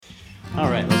All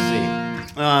right, let's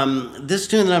see. This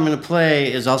tune that I'm going to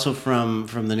play is also from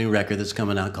the new record that's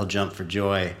coming out called Jump for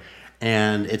Joy.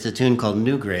 And it's a tune called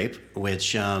Nu-Grape,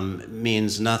 which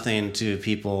means nothing to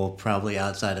people probably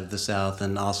outside of the South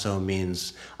and also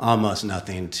means almost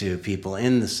nothing to people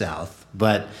in the South.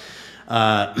 But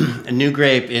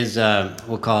Nu-Grape is,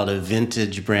 we'll call it a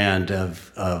vintage brand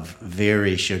of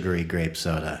very sugary grape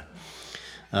soda.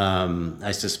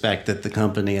 I suspect that the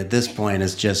company at this point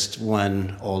is just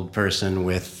one old person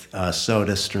with a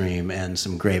soda stream and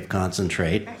some grape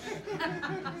concentrate.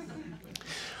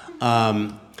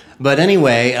 But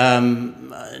anyway,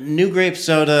 Nu-Grape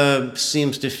soda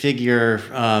seems to figure,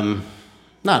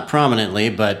 not prominently,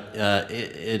 but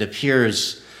it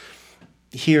appears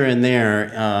here and there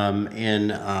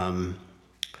in, I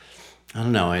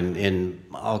don't know, in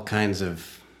all kinds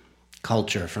of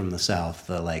culture from the South,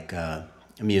 like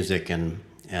music and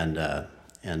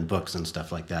books and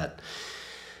stuff like that.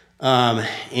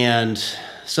 And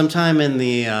sometime in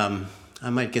the, I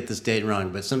might get this date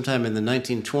wrong, but sometime in the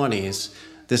 1920s,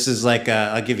 this is like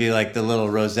I'll give you like the little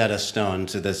Rosetta Stone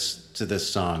to this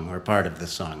song, or part of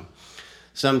this song.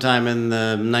 Sometime in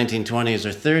the 1920s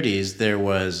or 30s, there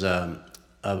was a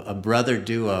brother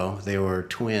duo. They were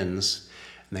twins,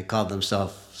 and they called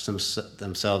themselves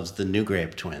the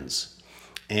Nu-Grape Twins.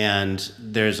 And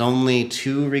there's only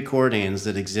 2 recordings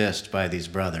that exist by these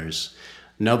brothers.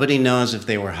 Nobody knows if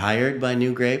they were hired by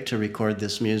Nu-Grape to record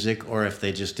this music or if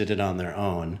they just did it on their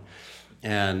own.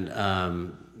 And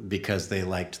because they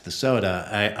liked the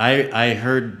soda. I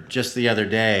heard just the other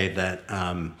day that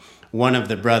one of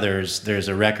the brothers, there's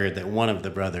a record that one of the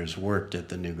brothers worked at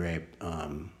the Nu-Grape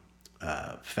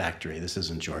factory. This is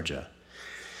in Georgia.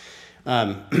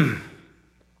 But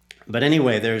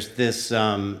anyway, there's this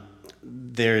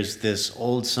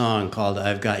old song called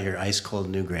 "I've Got Your Ice Cold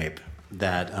Nu-Grape"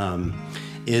 that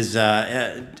is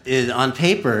on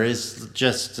paper is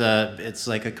just it's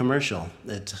like a commercial.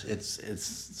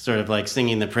 It's sort of like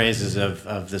singing the praises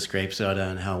of this grape soda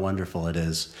and how wonderful it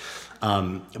is.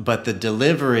 But the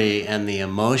delivery and the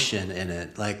emotion in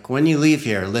it, like when you leave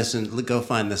here, go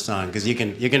find this song, because you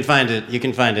can find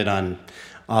it on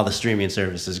all the streaming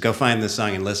services. Go find this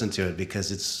song and listen to it, because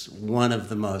it's one of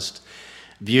the most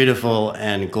beautiful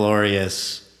and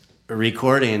glorious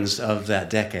recordings of that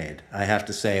decade. I have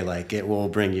to say, like, it will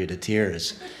bring you to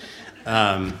tears.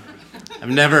 I've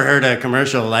never heard a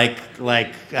commercial like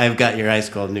 "I've Got Your Ice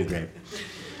Cold Nu-Grape."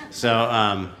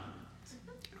 So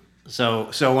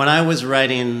when I was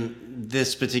writing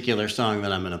this particular song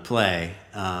that I'm going to play,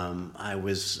 I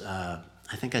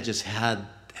think I just had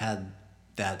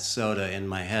that soda in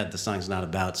my head. The song's not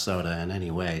about soda in any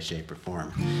way, shape, or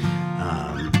form,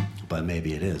 but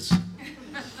maybe it is.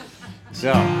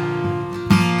 So.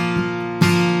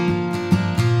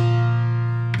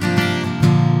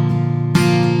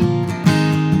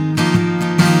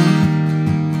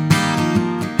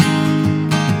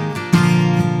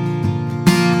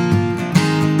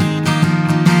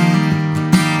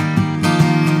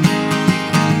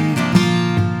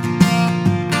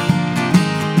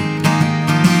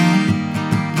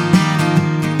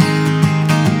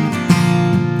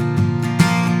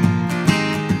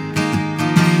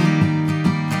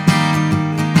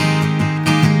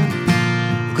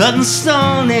 Cutting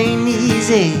stone ain't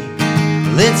easy,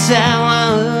 well, it's how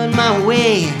I earn my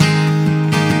way.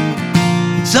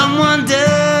 Someone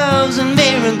does and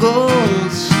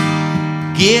miracles.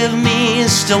 Give me a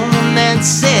stone that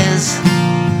says,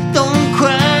 don't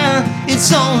cry,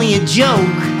 it's only a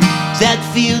joke. Does that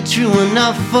feel true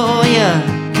enough for you?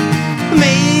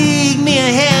 Make me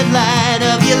a headlight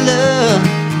of your love.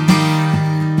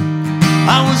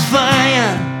 I was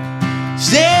fire,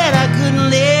 said I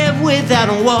couldn't live without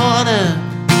water.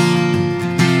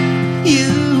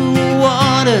 You were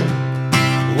water,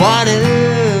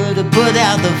 water to put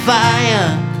out the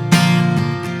fire.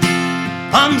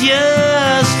 I'm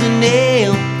just a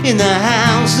nail in the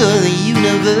house of the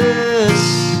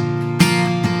universe.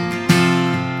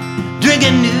 Drink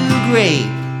a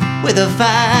Nu-Grape with a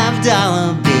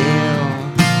 $5 bill.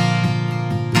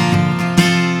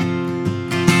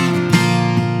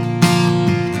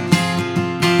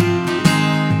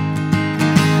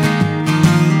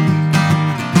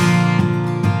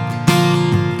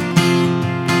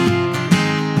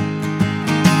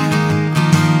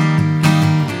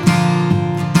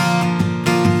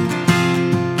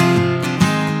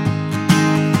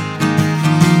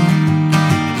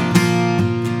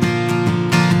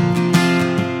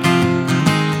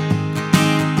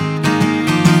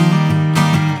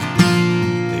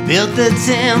 Built the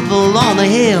temple on the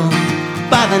hill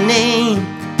by the name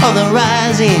of the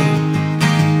rising.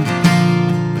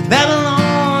 With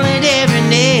Babylon at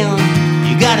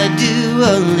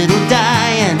a little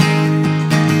dying.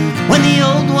 When the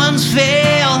old ones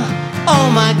fail,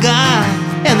 oh my God,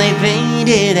 and they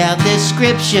painted out their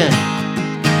scripture.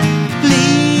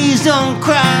 Please don't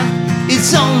cry,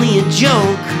 it's only a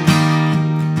joke.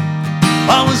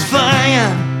 I was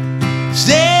fire,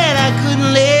 said I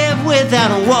couldn't live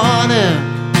without water.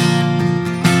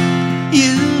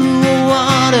 You were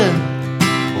water,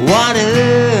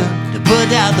 water to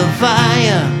put out the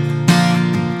fire.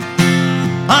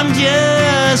 I'm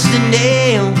just a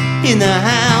nail in the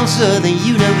house of the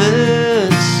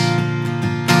universe.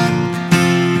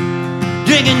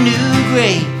 Drink a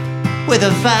Nu-Grape with a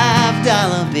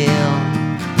 $5 bill.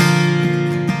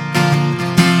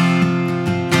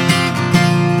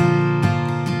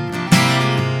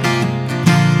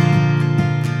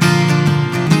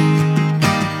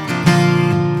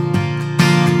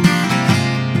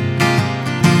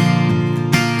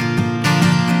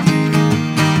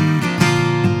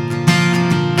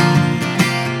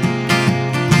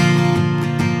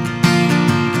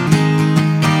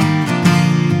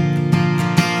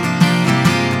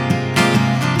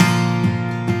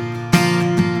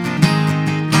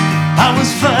 I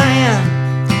was fire,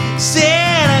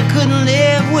 said I couldn't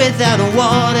live without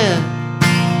water.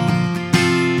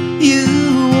 You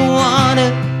were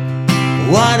water,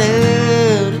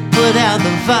 water to put out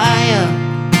the fire.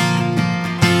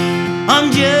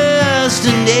 I'm just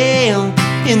a nail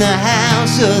in the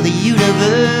house of the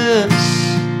universe.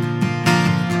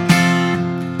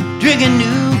 Drink a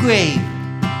Nu-Grape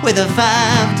with a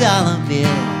 $5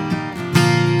 bill.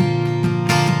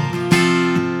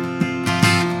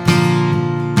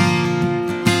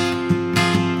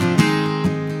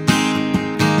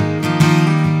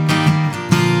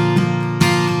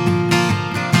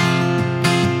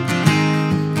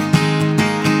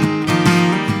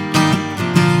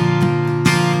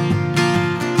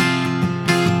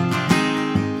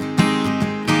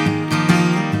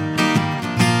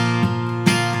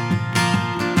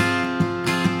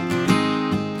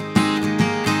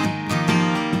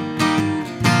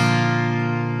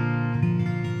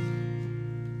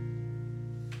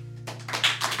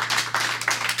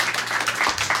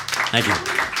 Thank you.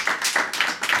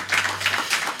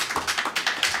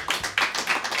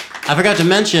 I forgot to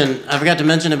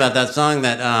mention about that song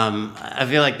that I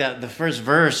feel like that the first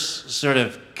verse sort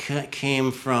of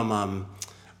came from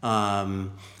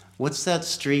what's that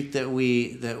street that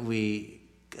we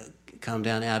come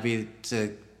down, Abby,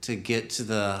 to get to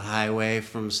the highway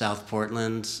from South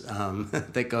Portland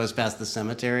that goes past the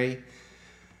cemetery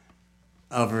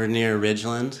over near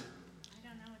Ridgeland? I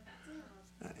don't know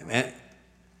what that's.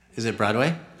 Is it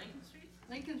Broadway? Lincoln Street?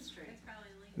 Lincoln Street. It's probably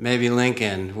Lincoln. Maybe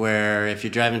Lincoln, where if you're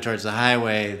driving towards the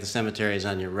highway, the cemetery is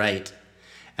on your right,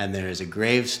 and there's a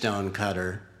gravestone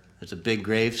cutter. There's a big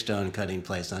gravestone cutting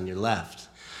place on your left.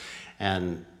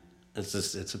 And it's a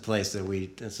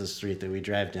street that we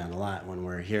drive down a lot when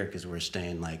we're here, because we're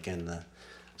staying like in the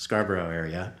Scarborough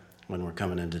area when we're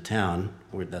coming into town.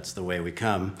 That's the way we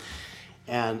come.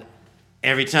 And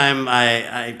every time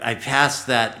I pass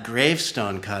that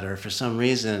gravestone cutter, for some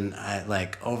reason,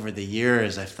 over the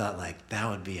years, I've thought like that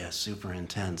would be a super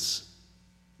intense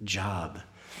job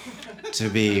to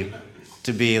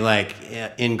be like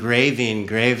engraving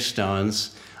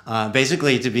gravestones,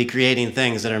 basically to be creating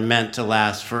things that are meant to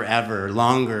last forever,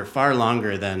 longer, far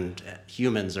longer than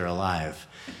humans are alive,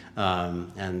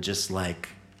 and just like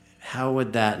how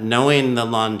would that, knowing the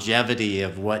longevity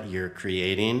of what you're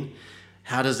creating,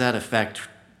 how does that affect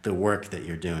the work that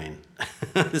you're doing?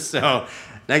 So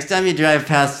next time you drive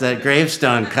past that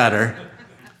gravestone cutter,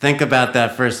 think about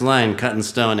that first line, cutting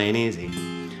stone ain't easy,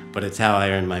 but it's how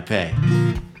I earn my pay.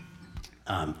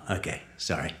 Okay,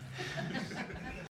 sorry.